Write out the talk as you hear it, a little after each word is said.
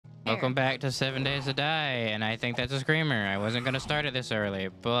Welcome back to 7 Days to Die, and I think that's a screamer. I wasn't gonna start it this early,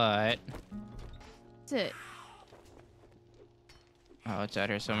 but... That's it. Oh, it's out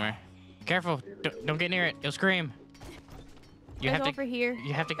here somewhere. Careful! Don't get near it. You'll scream. You It's have to... over here.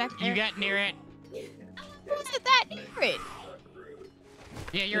 You have to... Back You there. got near it! Wasn't that near it?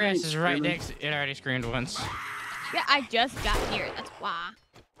 Yeah, your ass is right next... It already screamed once. Yeah, I just got near it. That's why.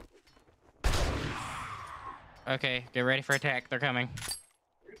 Okay, get ready for attack. They're coming.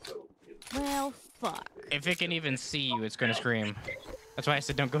 Well, fuck. If it can even see you, it's gonna scream. That's why I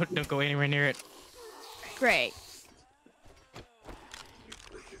said don't go anywhere near it. Great.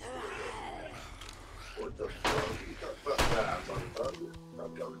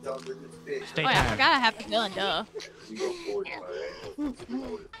 Stay Oh, yeah, I down. forgot I have the gun, duh.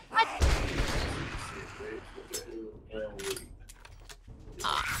 What?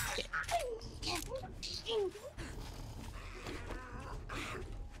 Ah, shit.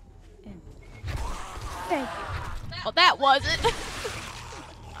 Thank you. Oh, that wasn't.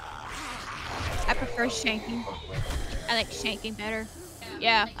 I prefer shanking. I like shanking better.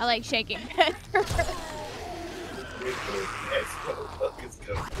 Yeah, I like shaking better.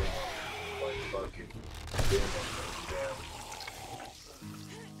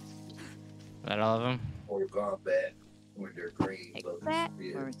 Is that all of them? Or combat when they're green. Take that.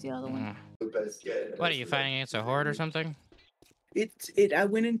 Where's the other one? What, are you fighting against a horde or something? I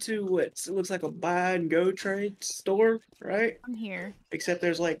went into what looks like a buy and go trade store, right? I'm here. Except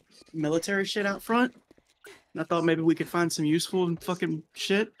there's like military shit out front. And I thought maybe we could find some useful fucking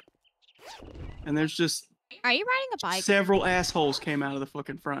shit. And there's just Are you riding a bike? several assholes came out of the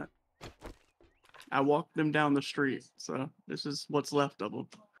fucking front. I walked them down the street, so this is what's left of them.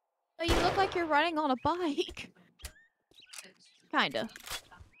 Oh, you look like you're riding on a bike. Kinda.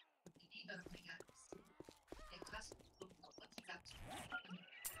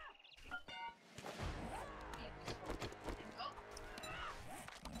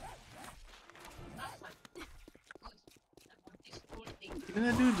 Look at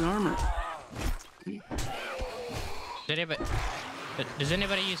that dude's armor. Does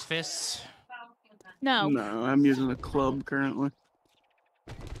anybody use fists? No. No, I'm using a club currently.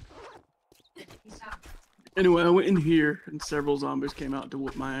 Anyway, I went in here and several zombies came out to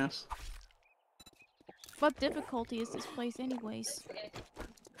whoop my ass. What difficulty is this place anyways?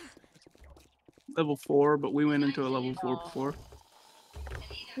 Level 4, but we went into a level 4 before.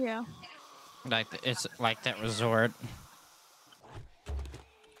 Yeah. It's like that resort.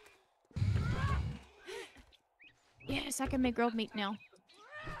 Yes, I can make grilled meat now.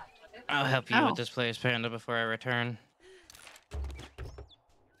 I'll help you Ow. with this place, Panda, before I return.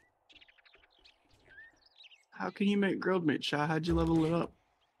 How can you make grilled meat, Shy? How'd you level it up?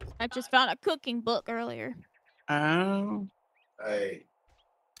 I just found a cooking book earlier. Oh, Hey,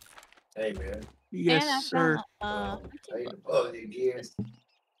 man. yes, and I sir. found I hate to bug you again,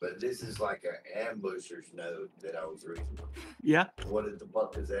 but this is like an ambusher's note that I was reading. Yeah. What the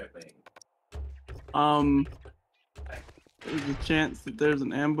fuck does that mean? There's a chance that there's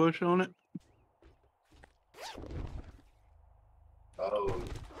an ambush on it. Oh,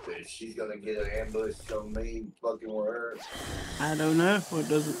 that she's gonna get an ambush on me fucking with her. I don't know. What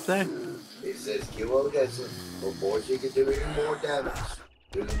does it say? It says kill Odessa before she can do any more damage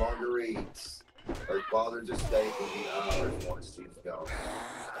to the Marguerites. Her father's estate will be ours once she's gone.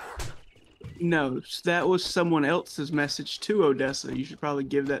 No, that was someone else's message to Odessa. You should probably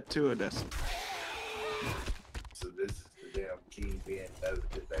give that to Odessa. So this is the damn kingpin note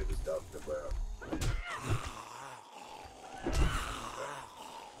that they was talking about.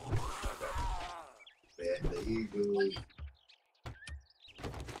 Bet the eagle.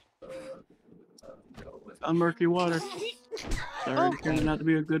 On murky water. Sorry, it turned out to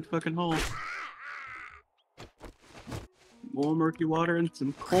be a good fucking hole. More murky water and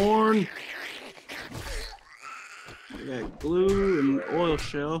some corn. We got glue and oil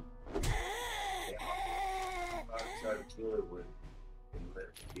shell. I try to kill it with and let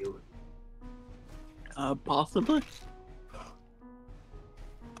it kill it. Possibly.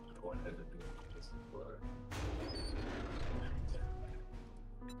 Go ahead and do this blood.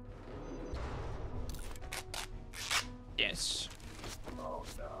 Yes. Oh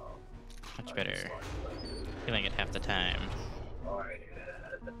no. Much better. Killing it half the time. Alright.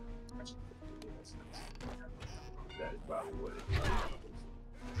 That is probably what it is.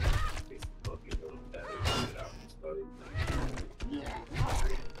 It's fucking little better than I was supposed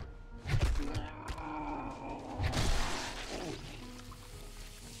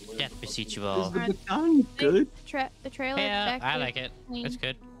Death beseech you Is all. the baton good? The trailer Yeah, back I there. like it. It's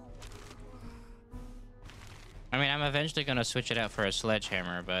good. I mean, I'm I'm eventually gonna switch it out for a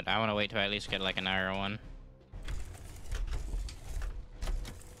sledgehammer, but I want to wait till I at least get like an iron one.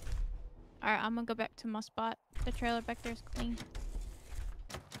 All right, I'm gonna go back to my spot. The trailer back there is clean.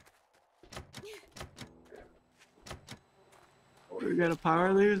 We got to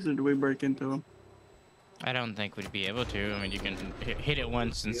power these, or do we break into them? I don't think we'd be able to. I mean, you can hit it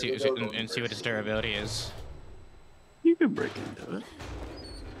once and see what its durability is. You can break into it.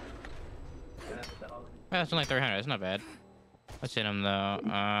 Well, it's only 300. It's not bad. Let's hit them though.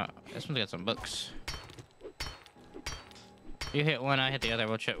 This one's got some books. You hit one, I hit the other.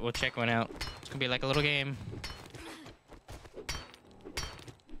 We'll check one out. It's gonna be like a little game.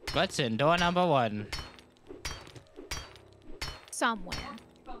 What's in door number 1? Somewhere.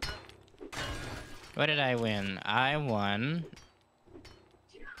 What did I win? I won.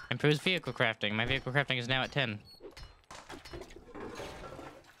 Improves vehicle crafting. My vehicle crafting is now at 10.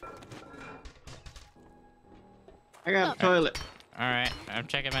 I got a toilet. Alright, I'm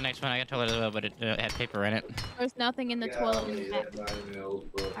checking my next one. I got a toilet as well, but it had paper in it. There's nothing in the toilet in the back.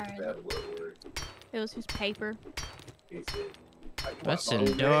 Alright. It was just paper. What's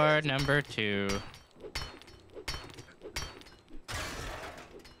in door number 2?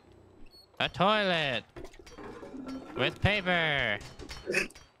 A toilet! With paper!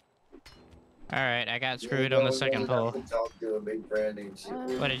 Alright, I got screwed on the second pull.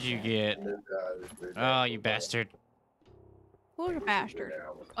 What did you get? Oh, you bastard. Who's a bastard?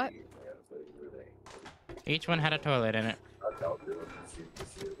 What? Each one had a toilet in it.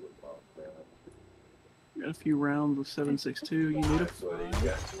 Got a few rounds of 7.62. You need them?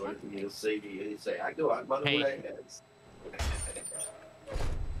 Hey.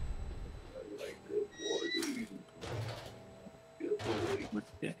 What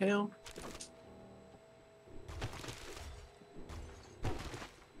the hell?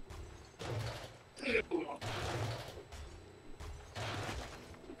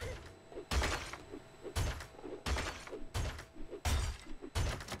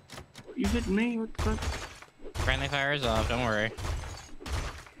 You hitting me? What the fuck? Friendly fire is off, don't worry.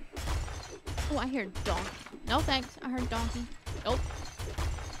 Oh, I hear donkey. No thanks. I heard donkey. Nope.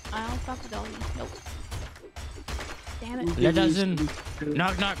 I don't fuck with donkey. Nope. Damn it. Let us in.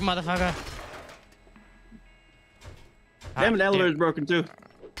 Knock, knock, motherfucker. Damn it, the Ah, elevator's broken too.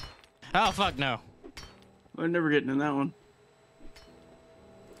 Oh, fuck no. We're never getting in that one.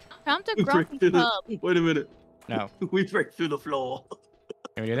 Come to We break Grumpy through the- Pub. Wait a minute. No. We break through the floor.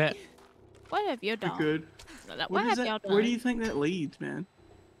 Can we do that? What have you We done? could. What have y'all done? Where do you think that leads, man?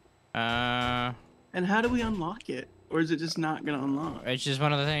 And how do we unlock it? Or is it just not gonna unlock? It's just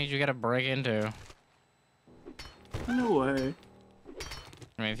one of the things you gotta break into. No way.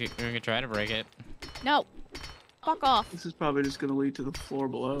 I mean, if you could try to break it. No. Fuck off. This is probably just gonna lead to the floor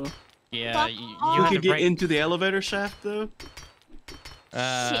below. Yeah, Fuck you off. You have to could get break. into the elevator shaft though.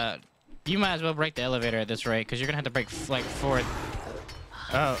 You might as well break the elevator at this rate, because you're gonna have to break like 4.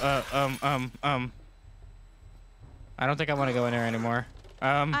 I don't think I want to go in there anymore.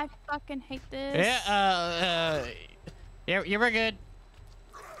 I fucking hate this. Yeah, you were good.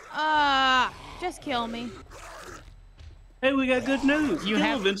 Just kill me. Hey, we got good news. You He'll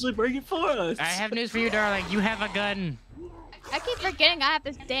have- eventually break it for us. I have news for you, darling. You have a gun. I keep forgetting I have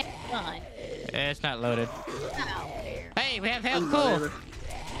this damn gun. It's not loaded. Oh. Hey, we have help. Cool.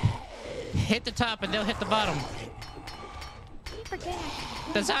 Hit the top and they'll hit the bottom. I keep forgetting.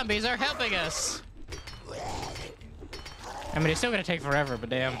 The zombies are helping us. I mean, it's still gonna take forever, but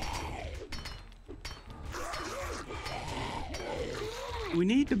damn. We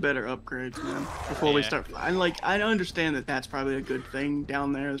need the better upgrades, man. Before we Yeah. start. I understand that that's probably a good thing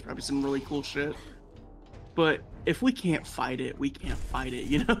down there. There's probably some really cool shit. But if we can't fight it, we can't fight it.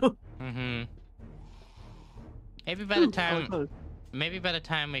 You know. Mm-hmm. Maybe by the Ooh, time, close. maybe by the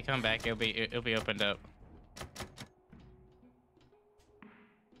time we come back, it'll be opened up.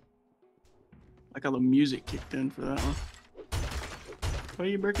 Like how the music kicked in for that one. What are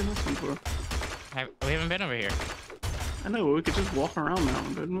you breaking this one for? We haven't been over here. I know, we could just walk around that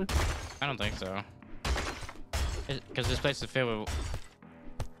one, couldn't we? I don't think so. Because this place is filled with...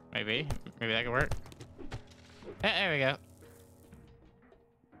 Maybe that could work. Yeah, there we go.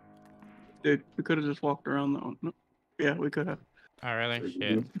 Dude, we could have just walked around that one. No. Yeah, we could have. Oh, really?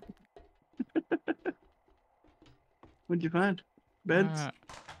 Shit. What'd you find? Beds?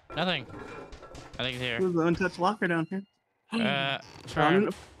 Nothing. Nothing's here. There's the untouched locker down here. Farm. Found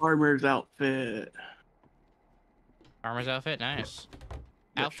a farmer's outfit. Farmer's outfit? Nice.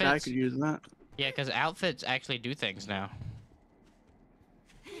 I Outfits? could use that. Yeah, because outfits actually do things now.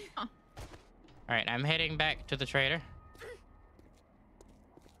 Huh. Alright, I'm heading back to the trader.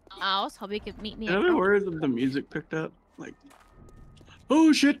 I was hoping you could meet me In at other words, if the music picked up, like,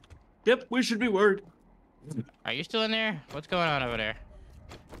 oh shit. Yep, we should be worried. Are you still in there? What's going on over there?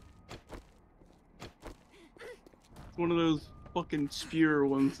 One of those fucking spear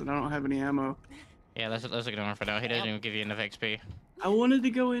ones, and I don't have any ammo. Yeah, let's ignore him for now. He doesn't even give you enough XP. I wanted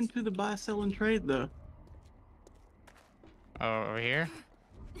to go into the buy, sell, and trade though. Oh, over here?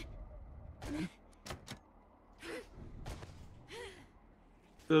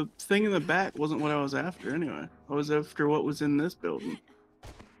 The thing in the back wasn't what I was after anyway. I was after what was in this building.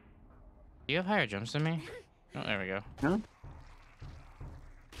 Do you have higher jumps than me? Oh, there we go. No?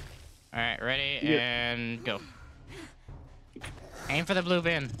 Alright, ready, Yeah. and go. Aim for the blue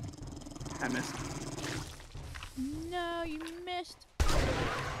bin. I missed. No, you missed.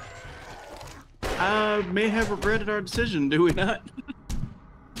 I may have regretted our decision, do we not?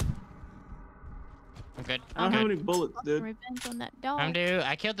 I'm good. I don't I'm have good. any bullets, dude. Revenge on that dog. I'm due.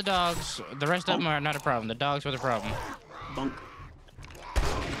 I killed the dogs. The rest of them are not a problem. The dogs were the problem. Bunk.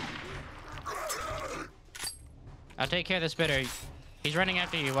 I'll take care of the spitter. He's running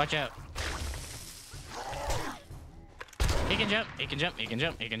after you. Watch out. He can jump. He can jump. He can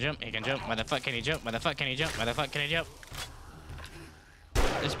jump. He can jump. He can jump. Why the fuck can he jump? Why the fuck can he jump? Why the fuck can he jump?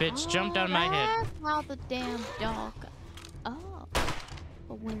 This bitch jumped on my head. That's how the damn dog. Oh.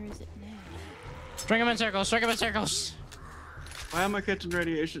 But where is it now? String him in circles. String him in circles. Why am I catching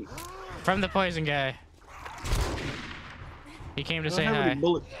radiation? From the poison guy. He came to I say don't have hi. any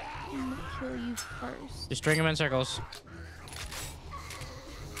bullets. I'm gonna kill you first. Just string him in circles.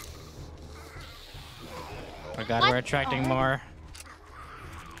 Oh god, What? we're attracting Oh. more.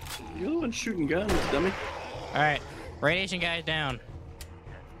 You're the one shooting guns, dummy. Alright, radiation guy's down.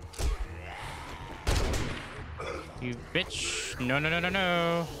 You bitch. No, no, no, no,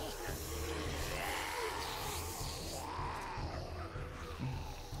 no.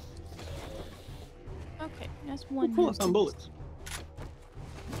 Okay, that's one. Pull up some nuisance.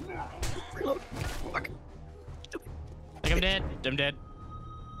 bullets. Like I'm dead. I'm dead.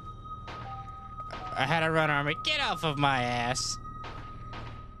 I had a run army. Get off of my ass.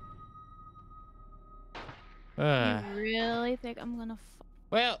 You really think I'm gonna?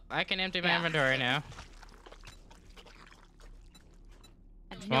 Well, I can empty my Yeah. inventory now.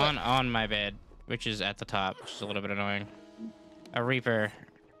 I knew Spawn it. on my bed, which is at the top, which is a little bit annoying. A Reaper.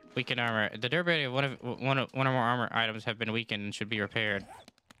 Weakened armor. The durability of one or more armor items have been weakened and should be repaired.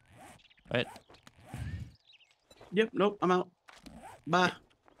 What? Yep, nope, I'm out. Bye.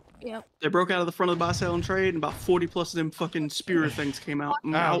 Yep. They broke out of the front of the buy, sell, and trade, and about 40 plus of them fucking spear things came out.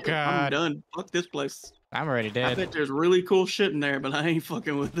 I'm Oh, out. God. I'm done. Fuck this place. I'm already I dead. bet there's really cool shit in there, but I ain't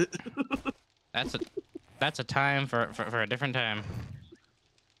fucking with it. That's a time for a different time.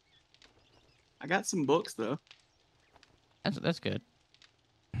 I got some books though. That's good.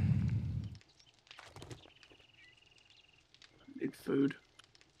 Need food.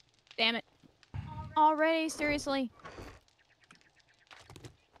 Damn it. Already, seriously.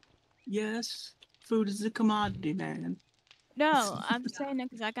 Yes, food is a commodity, man. No, I'm saying that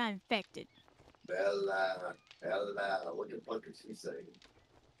because I got infected. Bella, what the fuck is she saying?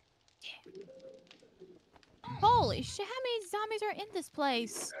 Holy shit! How many zombies are in this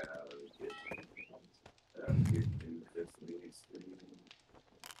place?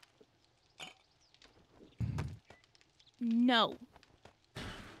 No,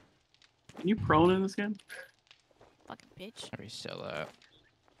 Can you prone in this game? fucking bitch. Let me sell that.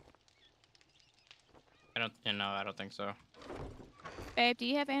 I don't think so. Babe, do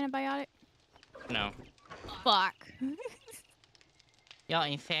you have antibiotic? No. Fuck. Y'all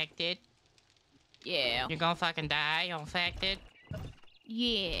infected? Yeah. You're gonna fucking die? You're infected?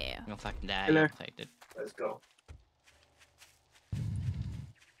 Yeah. You're gonna fucking die. Hello. You're infected. Let's go.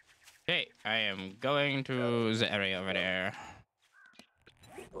 Okay, I am going to the area over there.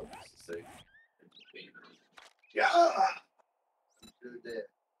 What does she say? Yeah. Do that.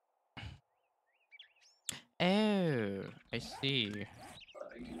 Oh, I see.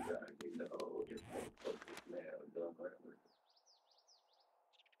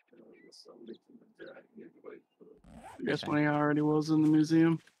 I guess when he already was in the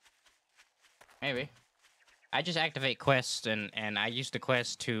museum. Maybe. I just activate quests and I use the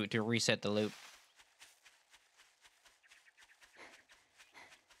quest to reset the loop.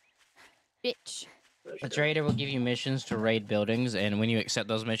 Bitch. The trader will give you missions to raid buildings, and when you accept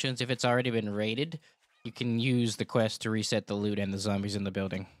those missions, if it's already been raided, you can use the quest to reset the loot and the zombies in the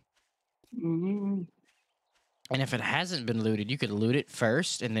building. Mm-hmm. And if it hasn't been looted, you could loot it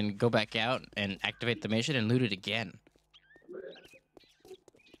first and then go back out and activate the mission and loot it again.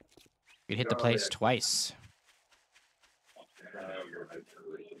 You'd hit the place twice.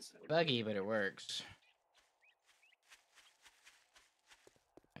 buggy, but it works.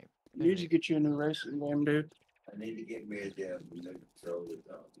 Need to get you a new racing game, dude. I need to get me a damn new controller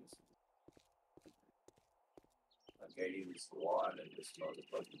zombies. I can't even squat in this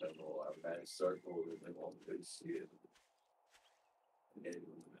motherfucking level. I'm at a circle and they won't do shit. And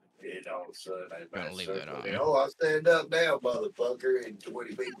then all of a sudden I'm Gonna at a leave that circle. on. And, oh, I stand up now, motherfucker, and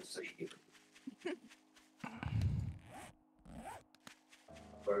 20 people see you.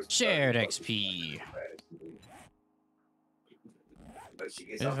 Shared XP. But she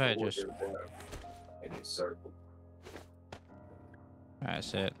gets If off I the wood just- in a circle.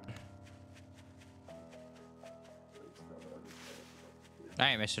 That's it.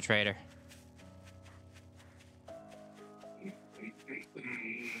 Alright, Mr. Trader.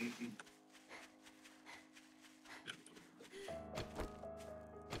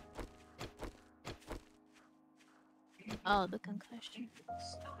 Oh, the concussion.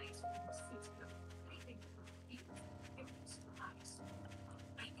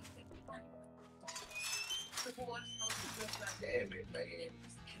 Damn it, man.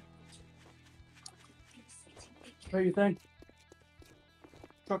 What do you think?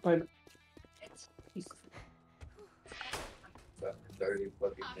 Truck payment.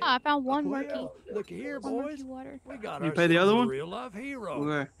 I found one Well, murky. look here, One boys. murky water. We got You pay the other ourselves a one? real life hero.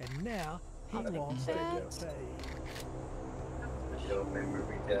 Okay. And now he I'll take wants to that. get paid. I don't remember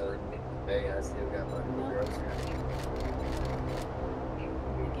me telling me today I still got money for groceries.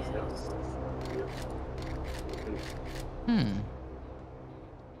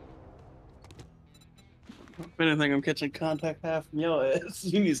 If anything, I'm catching contact half from your ass.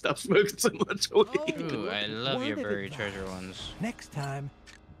 You need to stop smoking so much weed. Ooh, I love your Word of buried advice. treasure ones. Next time,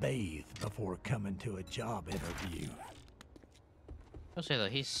 bathe before coming to a job interview. I'll say though,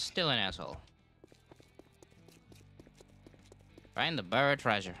 he's still an asshole. Find the buried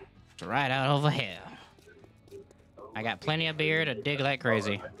treasure. It's right out over here. I got plenty of beer to dig like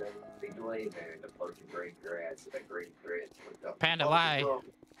crazy. Panda, why?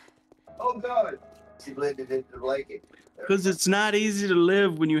 Oh god! She blended into the blanket. Because it's not easy to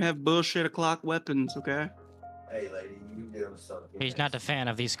live when you have bullshit o'clock weapons, okay? Hey lady, you doing something. He's not a fan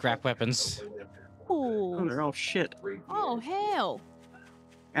of these scrap weapons. Oh, Ooh. they're all shit. Oh, hell.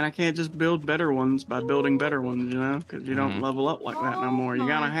 And I can't just build better ones by building better ones, you know? Because you don't Mhm. level up like that no more. You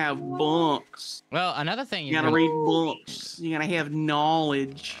gotta have books. Well, another thing You you're gotta gonna, read books. You gotta have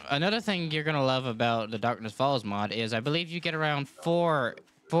knowledge. another thing you're gonna love about the Darkness Falls mod is I believe you get around four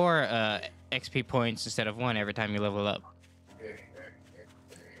XP points instead of 1 every time you level up.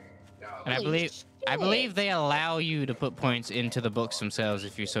 And Holy I believe shit. they allow you to put points into the books themselves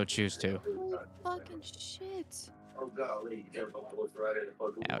if you so choose to. Holy fucking shit. Oh golly, right in the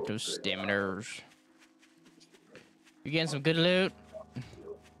fucking Out book. of staminers. You getting some good loot?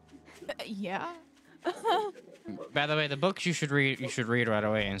 Yeah. By the way, the books you should read right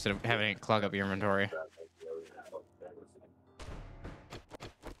away instead of having it clog up your inventory.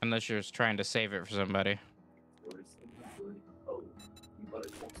 Unless you're just trying to save it for somebody.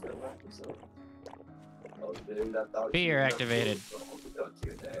 Fear activated.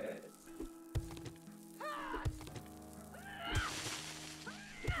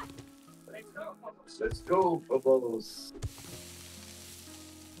 Let's go, bubbles.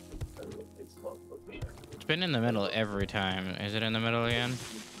 It's been in the middle every time. Is it in the middle again?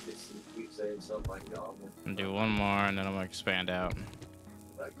 Keep saying something like I'll do one more and then I'm gonna expand out.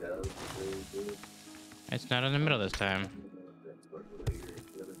 It's not in the middle this time.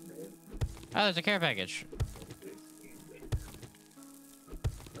 Oh, there's a care package.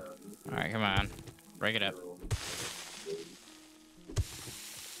 Alright, come on. Break it up.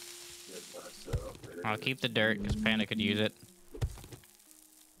 I'll keep the dirt because Panda could use it.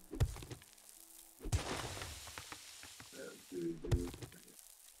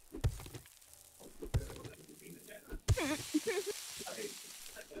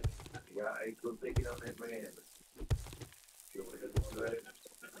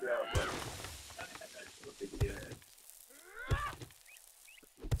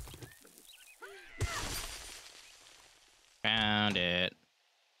 Found it.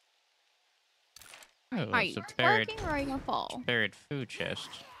 Oh, Are it's you a buried, twerking or are you gonna fall? buried food chest.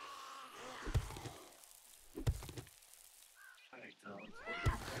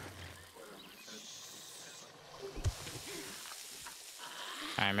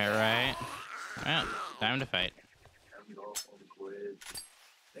 I'm it right. Well, time to fight.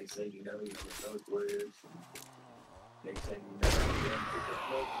 Next thing you know, you know the quiz. Next thing you know,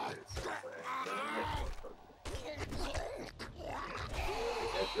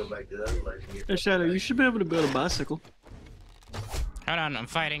 Hey, Shadow, you should be able to build a bicycle. Hold on, I'm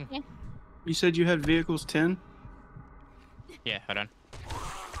fighting. Yeah. You said you had vehicles 10? Yeah, hold on.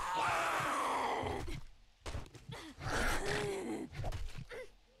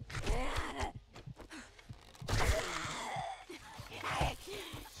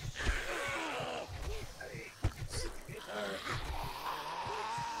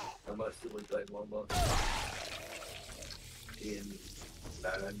 How much do we pay 1 month?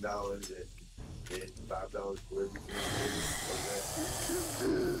 $9 and $5 delivery fee.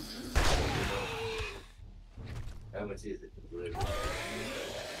 How much is it to deliver?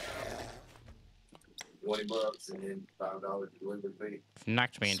 $20 and then $5 delivery fee.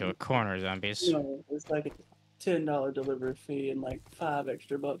 Knocked me into a corner, zombies. No, it's like a $10 delivery fee and like $5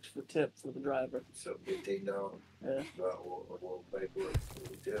 extra for tip for the driver. So $15. Yeah. But we'll pay for it.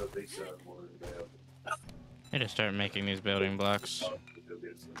 We'll tell big son what it's about. I just start making these building blocks. Go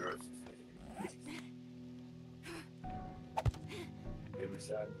get some groceries. Every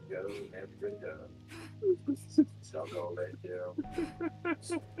time you go and have a good time. Stop all that down.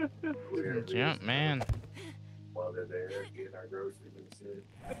 Jump, man. While they're there getting our groceries and shit.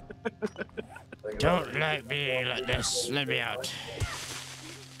 Don't let me like this. Let me out.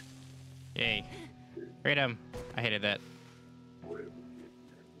 Yay. Freedom. I hated that.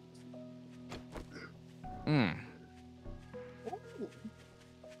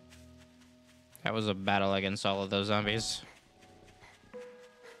 That was a battle against all of those zombies.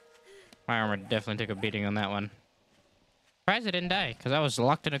 My armor definitely took a beating on that one. Surprised I didn't die, because I was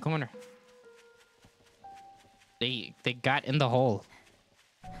locked in a corner. They got in the hole.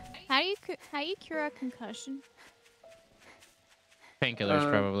 How do you cure a concussion? Painkillers,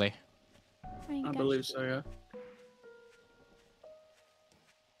 probably. I believe so, yeah.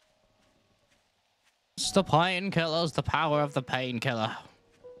 It's the painkillers, the power of the painkiller.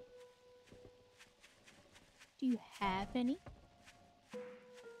 Do you have any?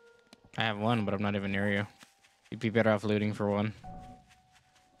 I have one, but I'm not even near you. You'd be better off looting for one.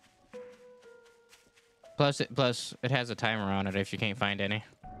 Plus it has a timer on it if you can't find any.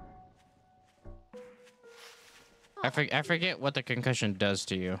 I forget what the concussion does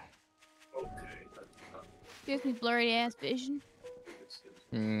to you. Gives me blurry ass vision.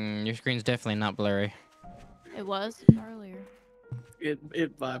 Your screen's definitely not blurry. It was earlier.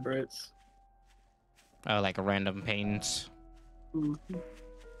 It vibrates. Oh, like random pains. Mm-hmm.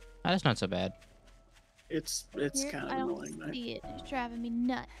 Oh, that's not so bad. It's Here, kind of I don't annoying, man. see it. It's driving me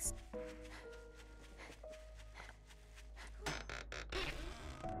nuts.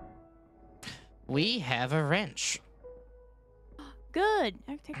 We have a wrench. Good.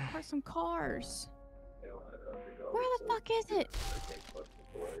 I can take apart some cars. Where the fuck is it?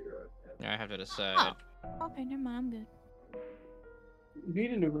 I have to decide. Okay, never mind. I'm good. You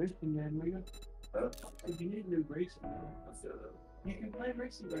need a new racing game, Mega. If you need a new racing game, you can play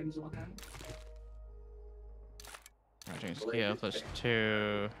racing games all the time. Crafting skill plus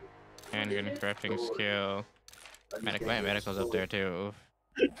 2. Handgun crafting skill. Medical's up there too.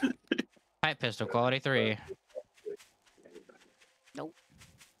 Pipe pistol quality 3. Nope.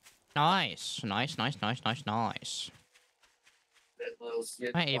 Nice. Am I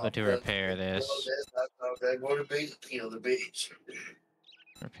able to repair this? They want to be kill the bitch.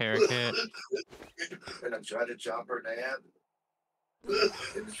 Repair kit. And I'm trying to chop her down.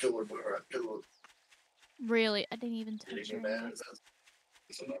 In the store where I do Really? I didn't even touch her. it.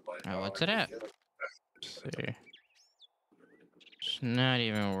 Oh, what's it at? Let's see. It's not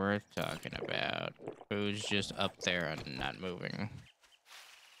even worth talking about. Who's just up there and not moving?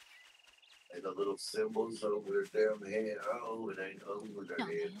 And the little symbols over down the head. Oh, it ain't over their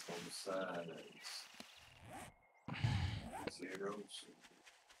heads on the sides. Zeros.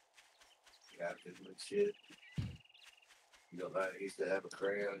 Captain and shit. You know, I used to have a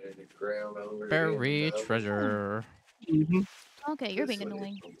crown and a crown over Buried treasure. Mm-hmm. Okay, you're being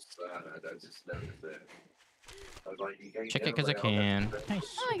annoying. I just noticed that. I was like, you can't Check it get because I around can. that.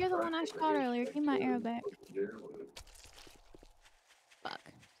 Nice. Oh, you're the one I shot earlier. Give me my arrow back. Fuck.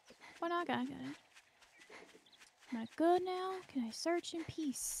 Well, no, I got it. Am I good now? Can I search in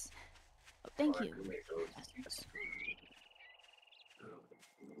peace? Oh, thank you. Bastards.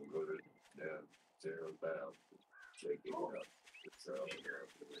 Go to down, zero bound. Check it out. It's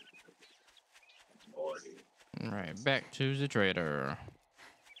Alright, back to the trader.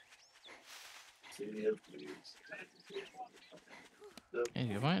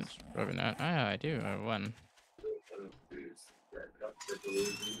 Hey, what? Probably not. Ah, I do. I have 1.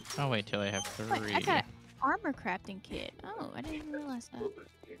 I'll wait till I have 3. Wait, I got an armor crafting kit. Oh, I didn't even realize that.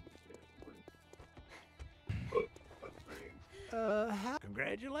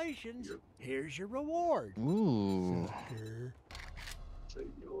 Congratulations. Here's your reward. Ooh. Sucker.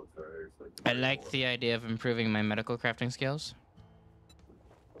 I like the idea of improving my medical crafting skills.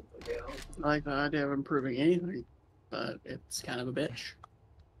 I like the idea of improving anything, but it's kind of a bitch.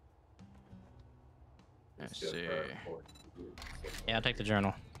 Let's see. Yeah, I'll take the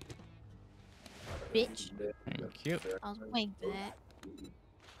journal. Bitch. Thank you. I was waiting for that.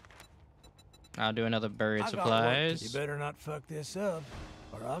 I'll do another buried I got work to do. supplies. You better not fuck this up,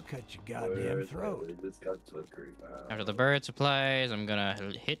 or I'll cut your goddamn throat. After the buried supplies, I'm gonna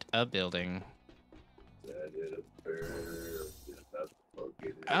hit a building.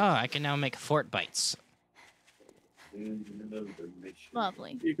 Oh, I can now make fort bites.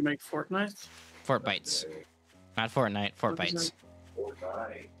 Lovely. You can make Fortnite. Fort bites. Not Fortnite, fort What is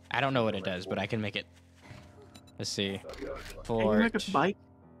bites. I don't know what it does, but I can make it. Let's see. Can you make a Fort. bike?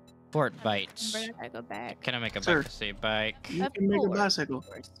 Fort bites. Remember, I gotta go back. Can I make a Sir. bike? Let's see, bike. You Of can make a course. bicycle.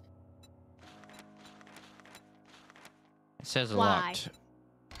 It says Why? locked.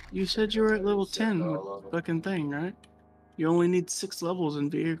 You said you were at level 10 with the fucking thing, right? You only need 6 levels in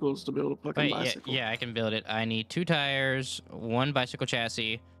vehicles to build a fucking Wait, yeah, bicycle. yeah, I can build it. I need 2 tires, 1 bicycle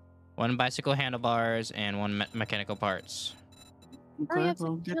chassis, 1 bicycle handlebars, and 1 mechanical parts. Hurry Okay, up so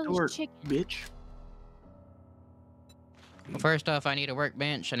well, I can get kill to this work, chicken. bitch. Well, first off, I need a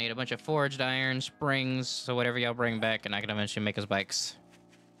workbench. I need a bunch of forged iron, springs, so whatever y'all bring back, and I can eventually make us bikes.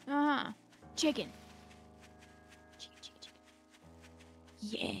 Uh-huh. Chicken. Chicken, chicken, chicken.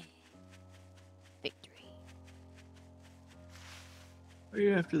 Yeah. Victory. Are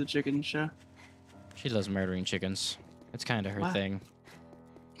you after the chicken, Sha? She loves murdering chickens. It's kind of her Why? thing.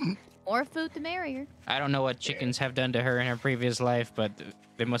 More food, the merrier. I don't know what chickens have done to her in her previous life, but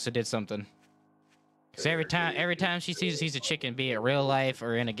they must have did something. Cause every time she sees a chicken, be it real life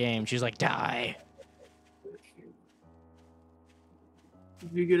or in a game, she's like, die.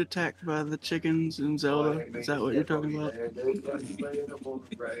 If you get attacked by the chickens in Zelda, is that what you're talking about?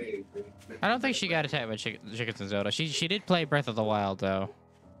 I don't think she got attacked by chickens in Zelda. She did play Breath of the Wild though,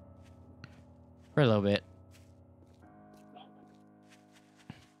 for a little bit.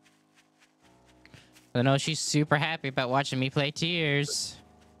 I know she's super happy about watching me play Tears.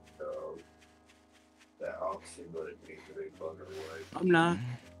 I'm not.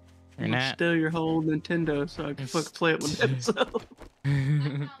 You're I'm gonna not. steal your whole Nintendo so I can fucking play it with myself.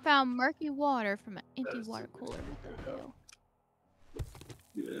 Found murky water from an empty water cooler. What the hell?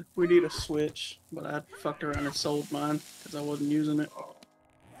 Yeah, we need a Switch, but I fucked around and sold mine because I wasn't using it.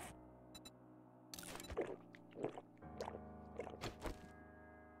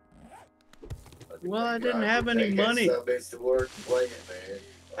 Well, I didn't have any money.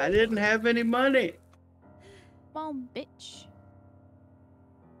 I didn't have any money. Come on, bitch.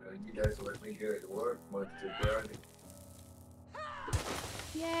 You guys let me go to work much too grinding.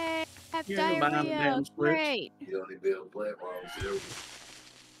 Yay! Have You ain't buying a diarrhea. damn Switch. Great. You don't even be able to play it while I'm still.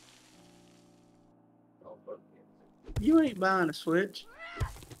 Oh, fuck you. You ain't buying a Switch.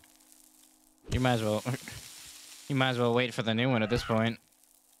 You might as well. You might as well wait for the new one at this point.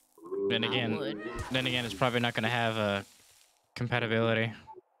 Then I again, would. it's probably not going to have compatibility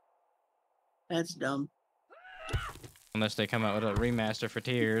That's dumb. unless they come out with a remaster for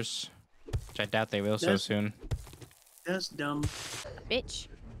Tears, which I doubt they will so That's- soon. That's dumb. Bitch.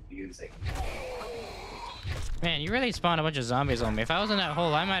 Using. Man, you really spawned a bunch of zombies on me. If I was in that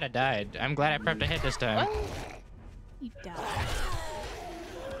hole, I might have died. I'm glad I prepped ahead this time. What? You died.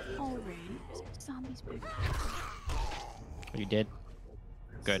 Already. Zombies. You did.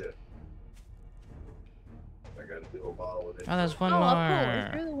 Good. I gotta do a bottle with it. Oh, there's one Oh, of more.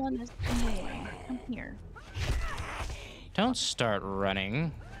 course. You're the one that's annoying. Come here. Don't start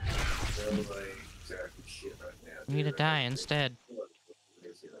running. Exactly shit right now. You need to die instead.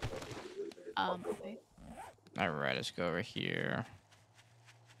 Okay. Alright, let's go over here.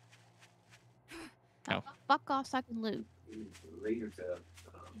 Now, fuck off so I can loot.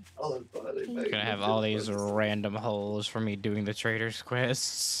 Gonna have all these random holes for me doing the trader's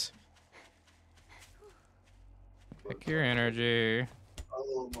quests. Pick your energy.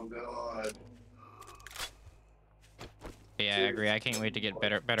 Oh my god. Yeah, I agree. I can't wait to get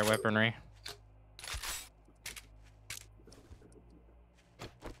better weaponry.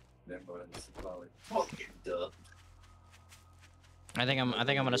 Fucking duh. I think I'm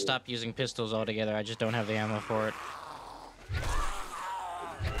gonna stop using pistols altogether. I just don't have the ammo for it.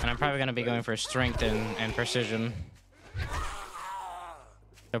 And I'm probably gonna be going for strength and precision.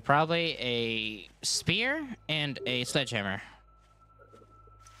 So probably a spear and a sledgehammer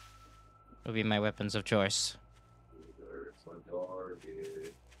will be my weapons of choice.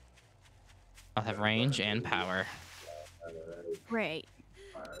 I'll have range and power. Great.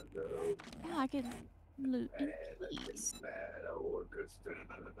 Yeah, I could Loot in peace.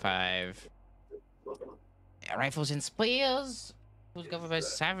 5. Yeah, rifles and spears. Who's governed by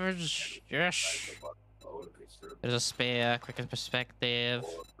savage? Yes. There's a spear. Quick in perspective.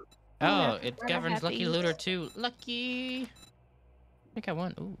 Oh, it rather governs have lucky these. looter too. Lucky. I think I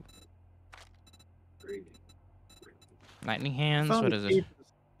won. Ooh. Lightning hands. Found What the is key it?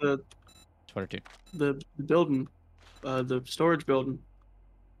 to Fortitude. the building, the storage building.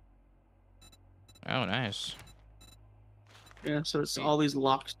 Oh, nice. Yeah, so it's all these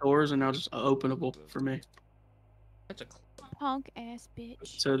locked doors and now just openable for me. That's a. Punk ass bitch.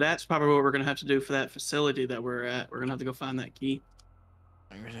 So that's probably what we're gonna have to do for that facility that we're at. We're gonna have to go find that key.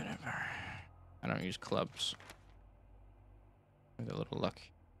 I don't use clubs. The little luck.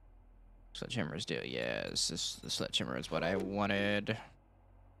 Sledgehammers do. Yes, the sledgehammer is what I wanted.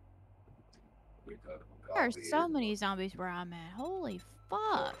 There are so many zombies where I'm at. Holy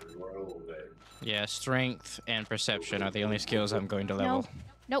fuck. Yeah, strength and perception are the only skills I'm going to level.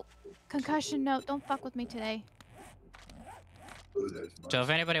 Nope. Concussion, no. Don't fuck with me today. So if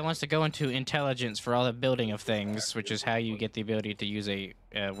anybody wants to go into intelligence for all the building of things, which is how you get the ability to use a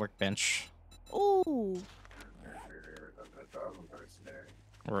workbench, Ooh.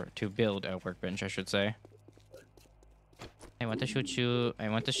 or to build a workbench, I should say. I want to shoot you. I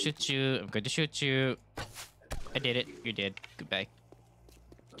want to shoot you. I'm going to shoot you. I did it. You did. Goodbye.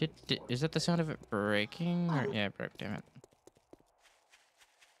 Is that the sound of it breaking? Or, yeah, it broke. Damn it.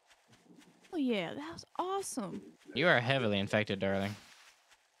 Oh yeah, that was awesome. You are heavily infected, darling.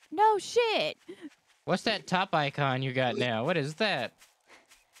 No shit. What's that top icon you got now? What is that?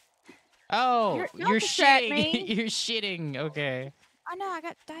 Oh, Don't you're distract shitting. me. You're shitting. Okay. I know, I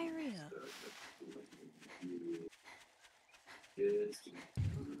got diarrhea.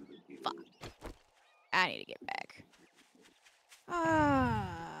 Fuck. I need to get back. Ah.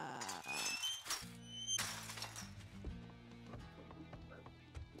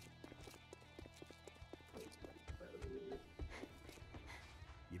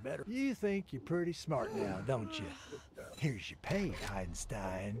 You think you're pretty smart now, don't you? Here's your pay,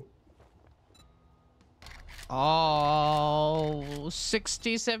 Einstein. Oh,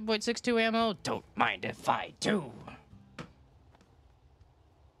 67.62 ammo. Don't mind if I do.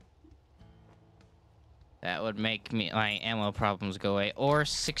 That would make my ammo problems go away. Or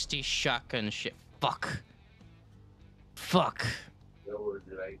 60 shotgun shit. Fuck. Fuck.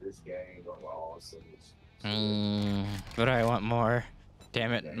 But I want more.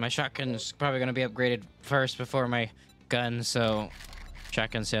 Damn it. My shotgun's probably going to be upgraded first before my gun, so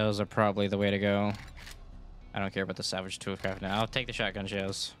shotgun shells are probably the way to go. I don't care about the salvage toolcraft now. I'll take the shotgun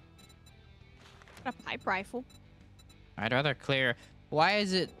shells. Got a pipe rifle. I'd rather clear. Why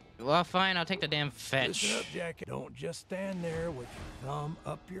is it? Well, fine. I'll take the damn fetch. Listen up, Jacket. Don't just stand there with your thumb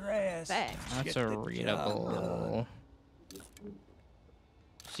up your ass. Fetch. That's Get a the job readable.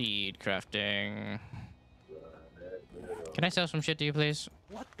 Seed crafting. Can I sell some shit to you, please?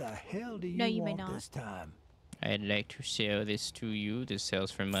 What the hell do you, No, you may want not. this time? I'd like to sell this to you. This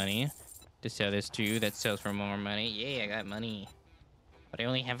sells for money. To sell this to you. That sells for more money. Yeah, I got money. But I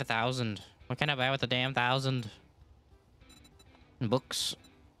only have 1,000. What can I buy with a damn 1,000? Books.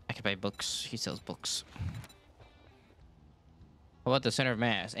 I could buy books. He sells books. What about the center of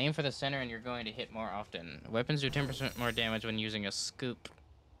mass? Aim for the center and you're going to hit more often. Weapons do 10% more damage when using a scoop.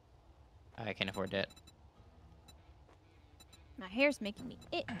 I can't afford that. My hair's making me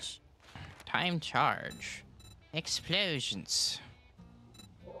itch. Time charge. Explosions.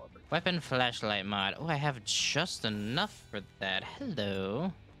 Weapon flashlight mod. Oh, I have just enough for that.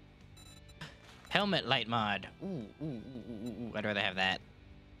 Hello. Helmet light mod. Ooh. I'd rather have that.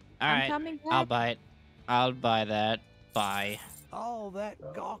 I'm Alright, coming back. I'll buy it. I'll buy that. Buy. All that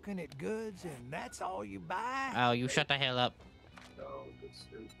gawking at goods and that's all you buy? Oh, you shut the hell up.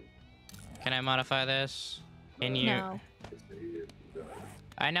 Can I modify this? Can you? No.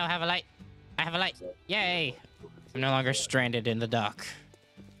 I know, have a light. I have a light. Yay! I'm no longer stranded in the dock.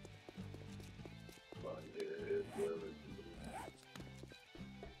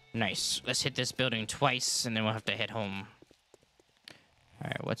 Nice. Let's hit this building twice, and then we'll have to head home.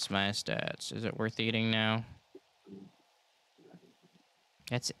 Alright, what's my stats? Is it worth eating now?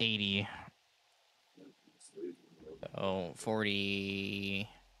 That's 80. So, 40...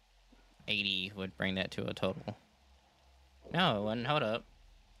 80 would bring that to a total. No, it wouldn't. Hold up.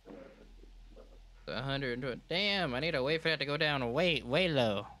 100. Damn, I need to wait for that to go down way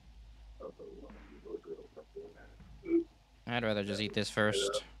low. I'd rather just eat this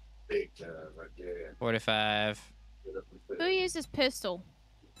first. 45. Who uses pistol?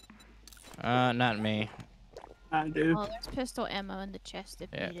 Not me. I do. Oh, there's pistol ammo in the chest if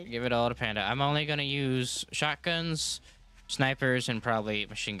Yeah, needed. give it all to Panda. I'm only gonna use shotguns, snipers, and probably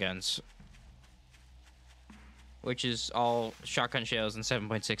machine guns. Which is all shotgun shells and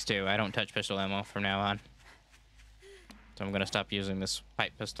 7.62. I don't touch pistol ammo from now on. So I'm gonna stop using this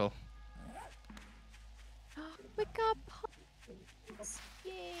pipe pistol. We got points.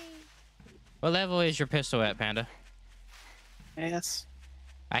 Yay. What level is your pistol at, Panda? Yes.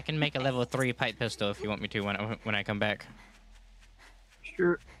 I can make a level 3 pipe pistol if you want me to when I come back.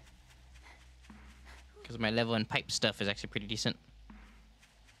 Sure. Because my level in pipe stuff is actually pretty decent.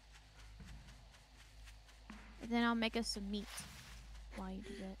 And then I'll make us some meat while you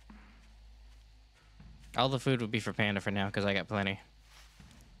do that. All the food would be for Panda for now because I got plenty.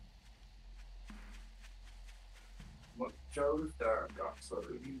 What chose there,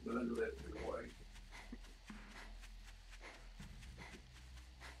 cocksucker? You better let me away.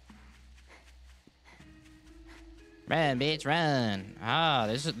 Run, bitch, run! Ah,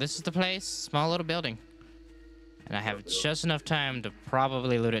 this is the place. Small little building. And I have just enough time to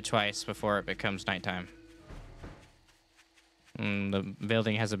probably loot it twice before it becomes nighttime. The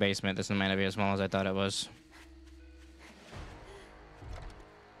building has a basement. This might not be as small as I thought it was.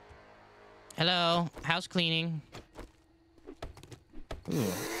 Hello, house cleaning. Ooh.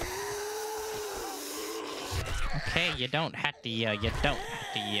 Okay, you don't have to yell. You don't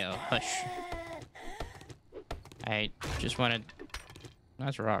have to yell. Hush. I just wanted...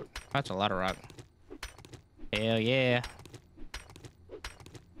 That's rock. That's a lot of rock. Hell yeah.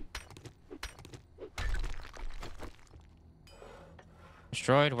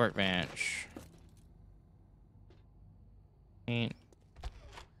 Destroyed workbench. Ain't...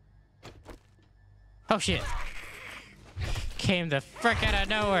 Oh shit! Came the frick out of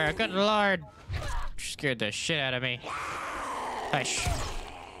nowhere. Good lord! Scared the shit out of me. Hush.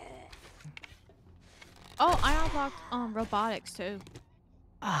 Oh, I unlocked robotics too.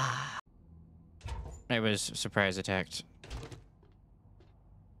 It was surprise attacked.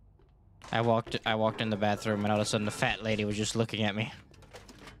 I walked in the bathroom and all of a sudden the fat lady was just looking at me.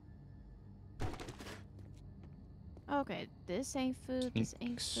 Okay, this ain't food. This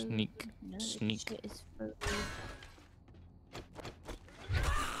ain't food. Sneak, None of this sneak. shit is food.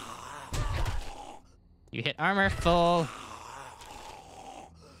 You hit armor full.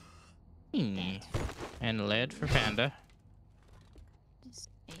 And lead for Panda. This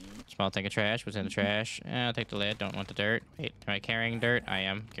ain't. Small thing of trash. What's in the trash? I'll take the lead. Don't want the dirt. Wait, am I carrying dirt? I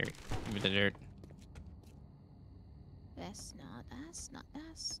am. Give me the dirt. That's not. That's not.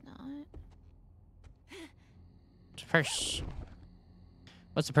 That's not. It's a purse.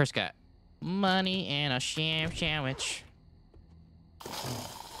 What's the purse got? Money and a sham sandwich.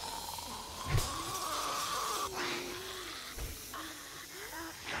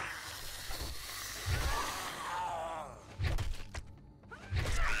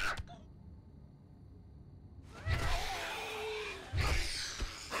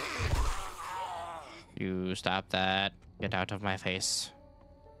 You stop that. Get out of my face.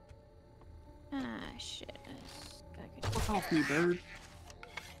 Ah, shit. Fuck off, you bird.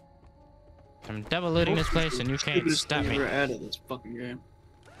 I'm double looting this place and you can't Stupidest stop thing me. ever out of this fucking game.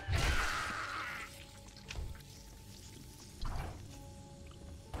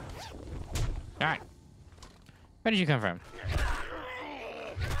 Alright. Where did you come from?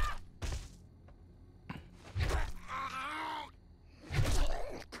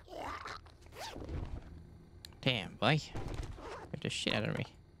 Damn, boy. Get the shit out of me.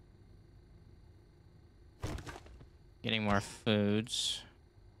 Getting more foods.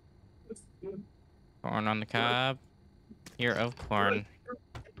 Corn on the cob. Ear of corn.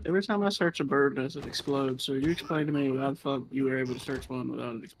 Every time I search a bird, does it explode? So you explain to me how the fuck you were able to search one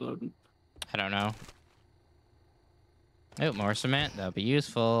without it exploding? I don't know. Oh, more cement. That'll be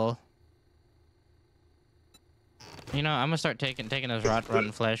useful. You know, I'm gonna start taking those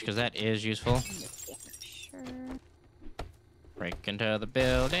rotten flesh because that is useful. Sure. Break into the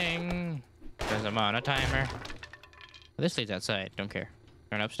building because I'm on a timer. This leads outside. Don't care.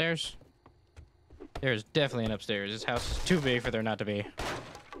 Turn upstairs. There's definitely an upstairs. This house is too big for there not to be.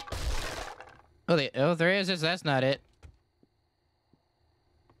 Oh, there is. That's not it.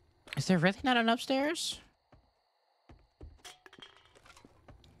 Is there really not an upstairs?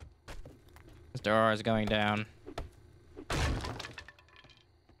 This door is going down.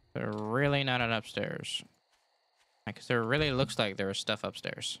 There really not an upstairs. Because there really looks like there was stuff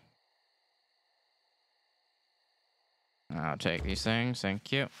upstairs. I'll take these things.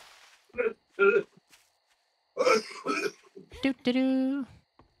 Thank you. Doo-doo-doo.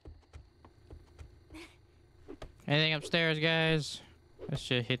 Anything upstairs, guys? Let's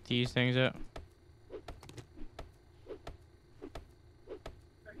just hit these things up.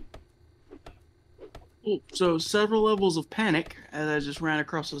 Oh, so several levels of panic as I just ran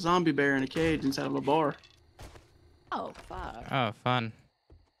across a zombie bear in a cage inside of a bar. Oh, fuck. Oh, fun.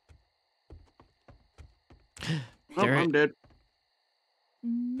 Oh, I'm dead.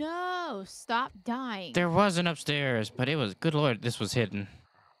 No, stop dying. There was an upstairs, but it was, good lord, this was hidden.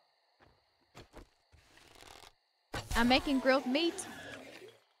 I'm making grilled meat.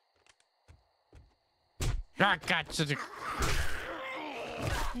 Ah, God,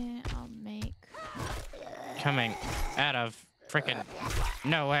 And I'll make... coming out of freaking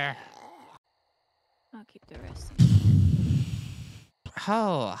nowhere. I'll keep the rest.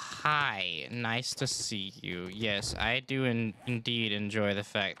 Oh, hi. Nice to see you. Yes, I do indeed enjoy the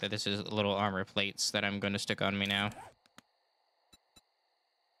fact that this is little armor plates that I'm going to stick on me now.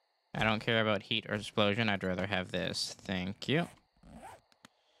 I don't care about heat or explosion. I'd rather have this. Thank you.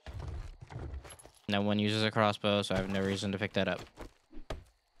 No one uses a crossbow, so I have no reason to pick that up.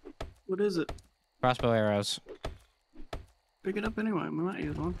 What is it? Crossbow arrows. Pick it up anyway. We might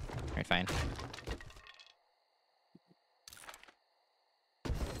use one. Alright, fine.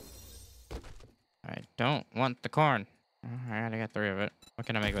 I don't want the corn. Alright, I got 3 of it. What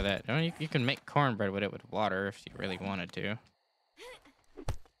can I make with that? Oh, you can make cornbread with it with water if you really wanted to.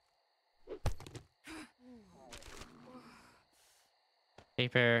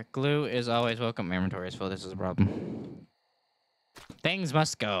 Paper. Glue is always welcome. My inventory is full. This is a problem. Things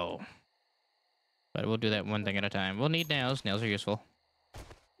must go. But we'll do that one thing at a time. We'll need nails. Nails are useful.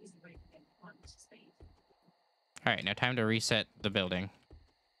 Alright, now time to reset the building.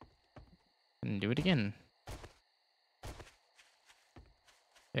 And do it again.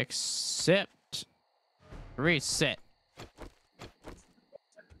 Accept. Reset.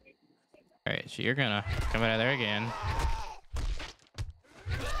 Alright, so you're gonna come out of there again.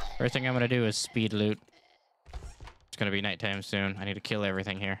 First thing I'm gonna do is speed loot. It's gonna be nighttime soon. I need to kill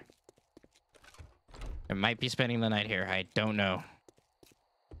everything here. I might be spending the night here. I don't know.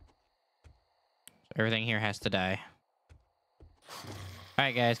 So everything here has to die.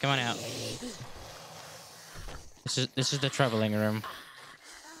 Alright guys, come on out. This is the troubling room.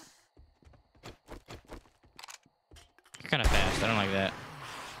 You're kind of fast. I don't like that.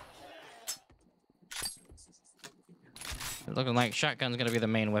 It's looking like shotgun's gonna be the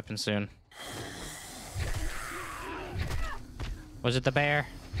main weapon soon. Was it the bear?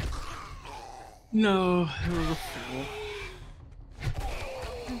 No, it was a fool.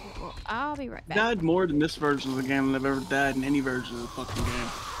 Well, I'll be right back. Died more than this version of the game than I've ever died in any version of the fucking game.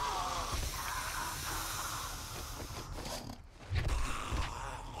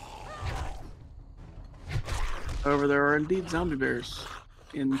 However, there are indeed zombie bears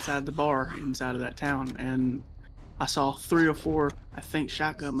inside the bar, inside of that town, and I saw 3 or 4, I think,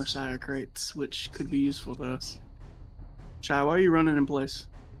 shotgun Messiah crates, which could be useful to us. Shy, why are you running in place?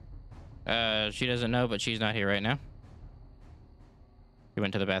 She doesn't know, but she's not here right now. She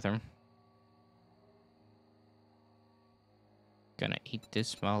went to the bathroom. Gonna eat this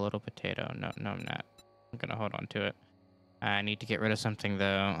small little potato. No, I'm not. I'm gonna hold on to it. I need to get rid of something,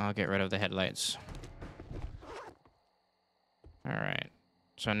 though. I'll get rid of the headlights. Alright.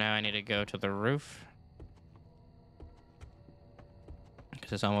 So now I need to go to the roof.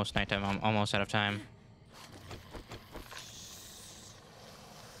 Because it's almost nighttime. I'm almost out of time.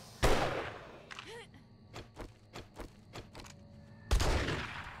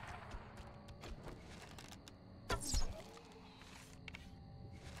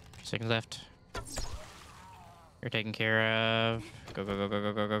 Seconds left. You're taken care of. Go, go, go, go,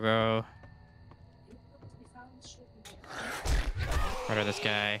 go, go, go, go. Murder this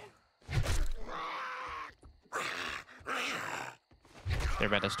guy. They're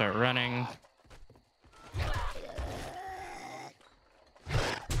about to start running.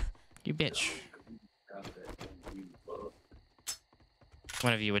 You bitch.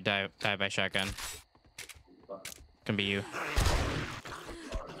 One of you would die by shotgun. Can be you.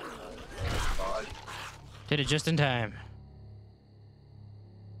 Did it just in time.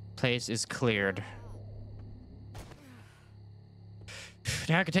 Place is cleared.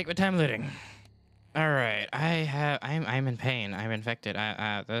 Now I can take my time looting. All right, I'm in pain. I'm infected.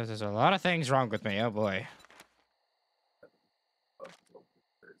 There's a lot of things wrong with me. Oh boy.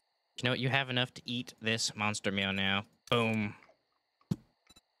 You know what? You have enough to eat this monster meal now. Boom.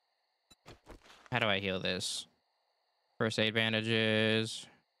 How do I heal this? First aid bandages.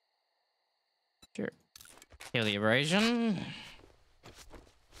 Sure. Heal the abrasion.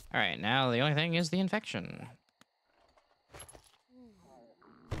 All right, now the only thing is the infection.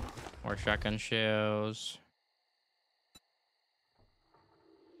 More shotgun shells.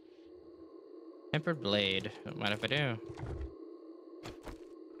 Tempered blade. Don't mind if I do.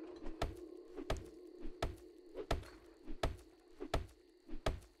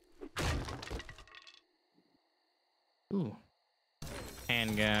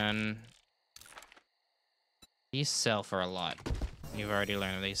 then these sell for a lot. You've already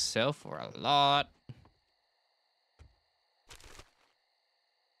learned they sell for a lot.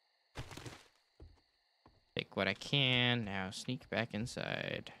 Take what I can. Now sneak back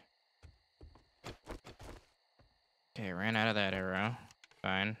inside. Okay, ran out of that arrow.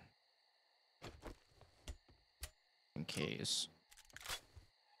 Fine. In case.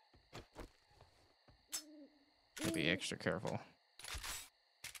 Gotta be extra careful.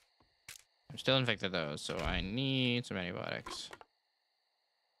 I'm still infected though, so I need some antibiotics.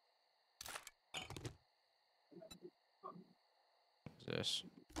 What's this?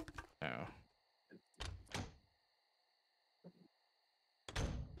 No.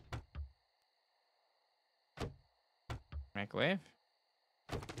 Microwave.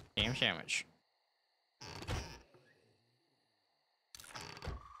 Game sandwich.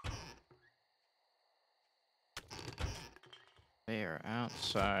 They are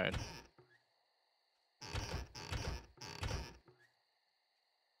outside.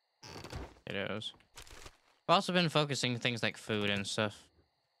 Potatoes. I've also been focusing things like food and stuff.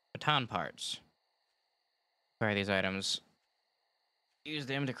 Baton parts. Buy these items. Use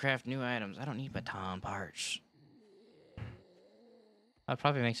them to craft new items. I don't need baton parts. That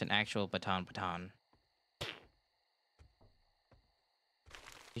probably makes an actual baton.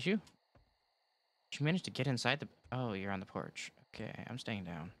 Did you? Did you manage to get inside the... Oh, you're on the porch. Okay, I'm staying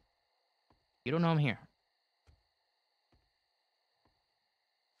down. You don't know I'm here.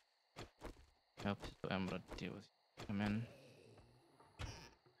 Nope, I'm gonna deal with you. Come in.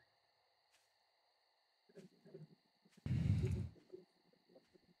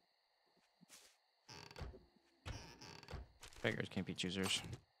 Beggars can't be choosers.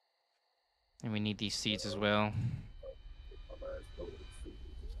 And we need these seeds as well.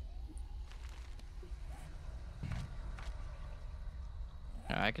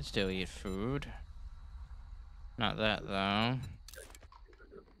 I could still eat food. Not that though.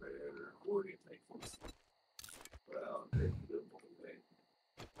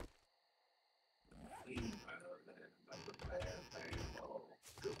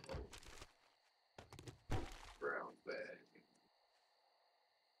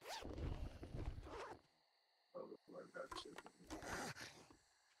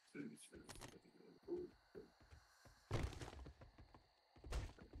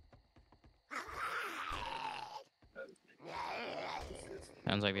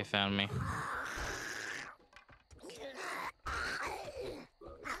 Sounds like they found me.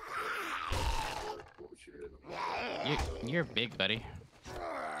 You're big, buddy.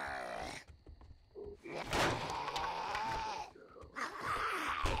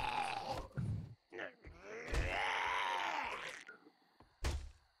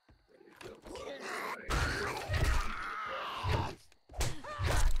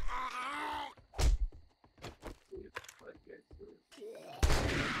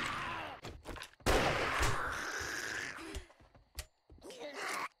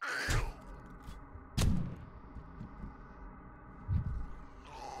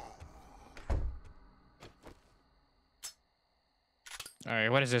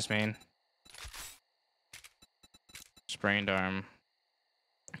 Alright, what does this mean? Sprained arm.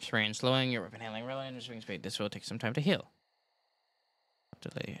 Sprain slowing your weapon handling, relying on your swing speed. This will take some time to heal.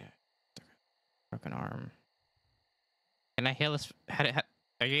 Delay. Broken arm. Can I heal this?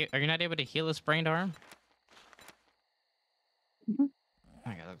 Are you not able to heal a sprained arm? Mm-hmm.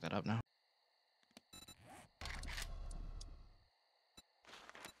 I gotta look that up now.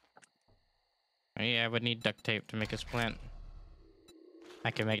 Oh, yeah, I would need duct tape to make a splint. I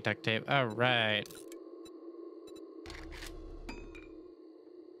can make duct tape. All right.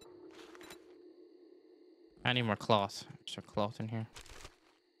 I need more cloth. Is there cloth in here?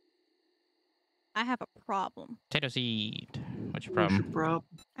 I have a problem. Potato seed. What's your What's problem? your problem?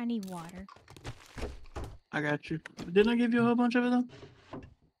 I need water. I got you. Didn't I give you a whole bunch of it though?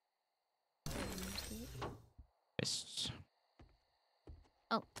 Fists.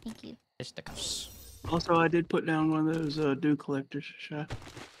 Oh, thank you. Fisticuffs. Also, I did put down one of those dew collectors.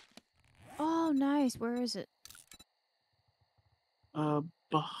 Oh, nice. Where is it?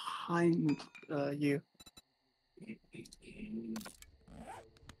 Behind you.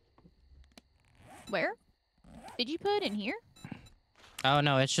 Where? Did you put it in here? Oh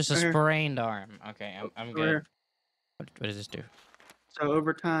no, it's just a Right here. sprained arm. Okay, I'm Right good. here. What does this do? So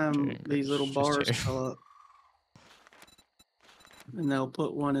over time, Okay, these little just bars here. fill up. And they'll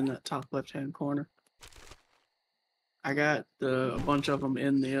put one in that top left-hand corner. I got a bunch of them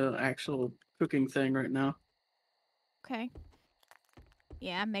in the actual cooking thing right now. Okay.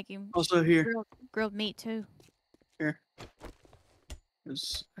 Yeah, I'm making Also here. grilled meat too. Here.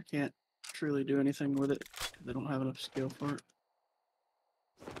 because I can't truly do anything with it because I don't have enough skill for it.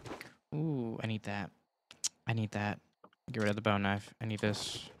 Ooh, I need that. I need that. Get rid of the bone knife. I need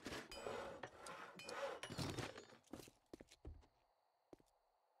this.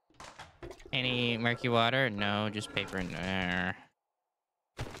 Any murky water? No, just paper in there.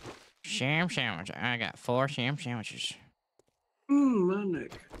 Sham sandwich. I got 4 sham sandwiches. My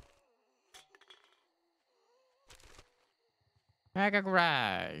neck. Back a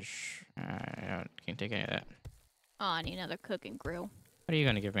garage. Can't take any of that. Oh, I need another cooking grill. What are you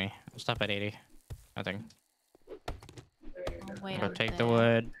gonna give me? I'll stop at 80. Nothing. I'll wait Go on take the that.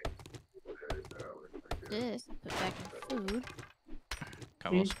 wood. This, put back in food.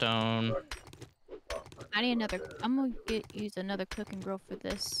 Cobblestone. I need another. I'm gonna use another cooking grill for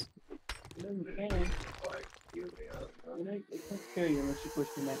this. It can't kill you unless you push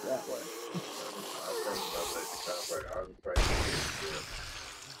your neck that way.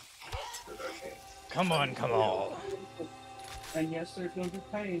 Come on, come on. And yes, there's going to be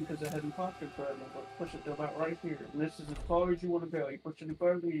pain because it hasn't popped it further, but push it to about right here. And this is as far as you want to go. You push it any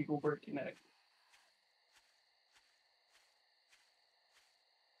further, you're going to break your neck.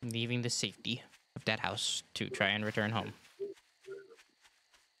 Leaving the safety of that house to try and return home.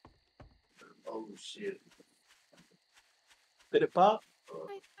 Oh shit. Did it pop?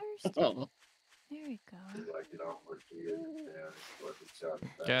 I thirsty. Oh. There you go. Like it almost did. Yeah, it's what it's shot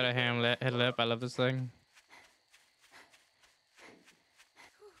back. Got a ham headlamp. I love this thing.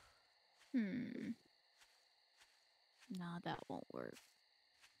 No, that won't work.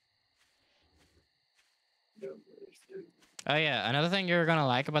 Oh yeah, another thing you're gonna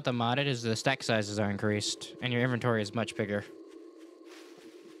like about the modded is the stack sizes are increased, and your inventory is much bigger.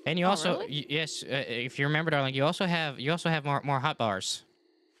 And you also, really? yes, if you remember, darling, you also have more hot bars.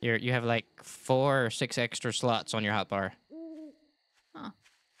 You have like 4 or 6 extra slots on your hot bar.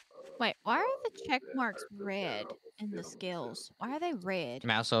 Wait, why are the check marks red in the skills? Why are they red?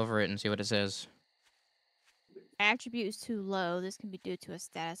 Mouse over it and see what it says. Attribute is too low. This can be due to a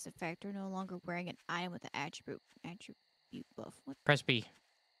status effect or no longer wearing an item with the attribute buff. What? Press B.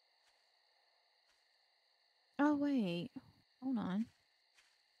 Oh wait, hold on.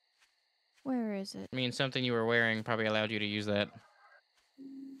 Where is it? I mean, something you were wearing probably allowed you to use that.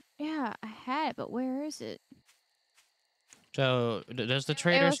 Yeah, I had it, but where is it? So, does the It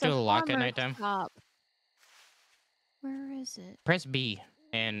trader was a still lock at farmer's nighttime? shop. Where is it? Press B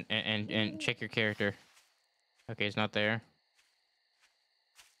and check your character. Okay, it's not there.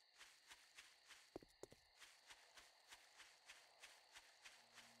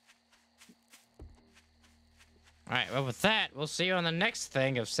 Alright, well with that, we'll see you on the next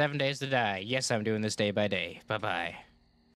thing of 7 Days to Die. Yes, I'm doing this day by day. Bye-bye.